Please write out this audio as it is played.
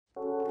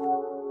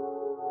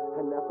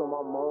and that's on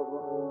my mother.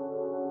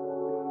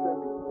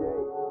 Shouldn't be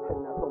gay,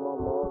 and that's on my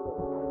mother.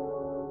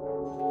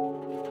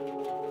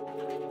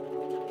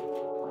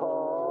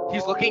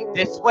 He's looking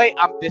this way,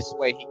 I'm this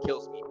way, he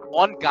kills me.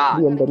 On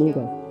God.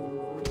 Bienvenido.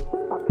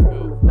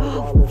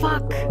 Oh,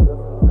 fuck.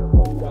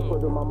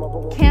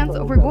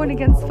 Cancel. We're going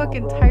against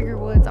fucking Tiger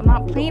Woods. I'm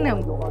not playing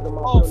him.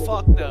 Oh,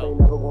 fuck no.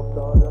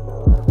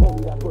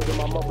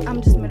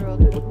 I'm just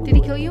mid-rolled. Did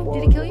he kill you?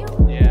 Did he kill you?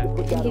 Yeah.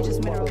 And he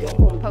just mid-rolled me.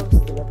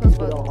 Post. Post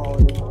both. Oh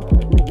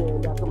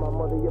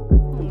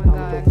my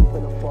god.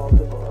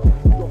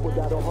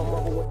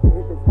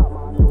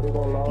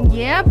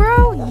 Yeah,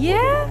 bro.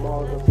 Yeah.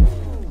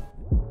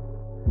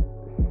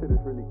 Shit is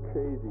really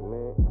crazy,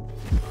 man.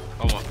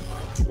 Come on.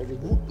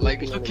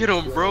 Like, look at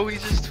him, bro.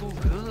 He's just too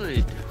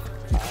good.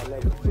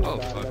 Oh,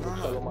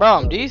 fuck. Bro,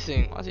 I'm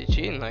decent. Why is he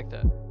cheating like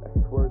that?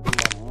 Word to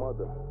my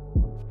mother.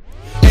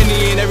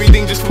 Any and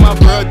everything just for my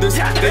brothers.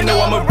 They know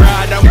I'm a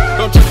ride out.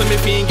 Don't trust him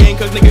if he ain't gang,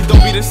 cause niggas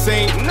don't be the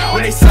same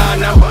when they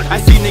sign out. I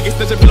see niggas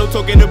touch a pillow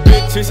talking to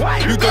bitches.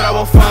 You thought I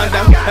won't find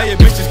out. Now your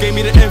bitches gave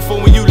me the info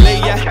when you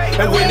lay out.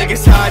 And when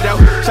niggas hide out.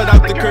 Shout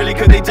out to Curly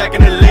cause they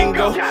jacking the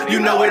lingo. You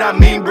know what I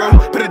mean, bro.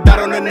 Put a dot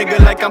on a nigga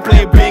like I'm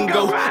playing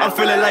bingo. I'm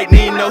feeling like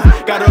Nino.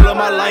 Got all of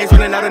my lions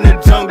running out in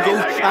the jungle.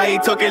 I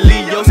ain't talking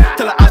Leos.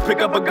 Till the eyes pick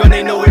up a gun,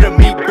 they know where to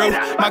meet, bro.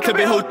 My clip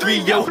ain't hold 3,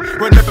 yo.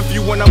 Run up if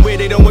you want, I'm where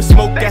they don't want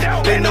smoke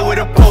at. They know where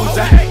to pose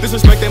at.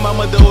 Disrespecting my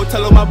mother or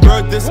tell all my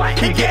brothers.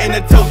 He getting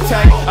a toe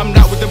tag. I'm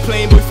not with the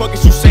plain boy, fuck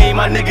is you saying?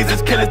 My niggas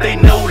is killers, they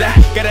know that.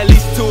 Got at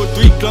least 2 or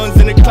 3 guns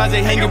in the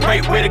closet, hanging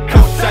right where the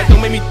coat's at.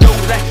 Don't make me throw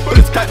that, but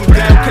it's clap him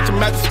down. Catch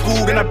him out the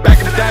school, then I back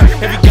him down.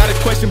 If you got a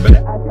question,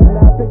 better ask him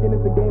now. Thinking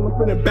it's a game, I'm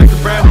spinning back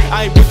around.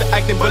 I ain't with the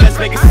acting, but let's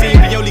make a scene.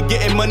 We only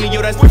getting money,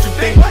 yo, that's what you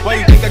think. Why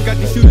you think I got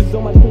these shooters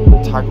on my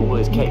team? Tiger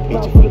Woods can't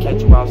beat you if we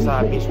catch you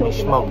outside, bitch, we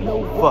smoking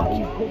you. Fuck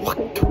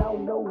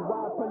you.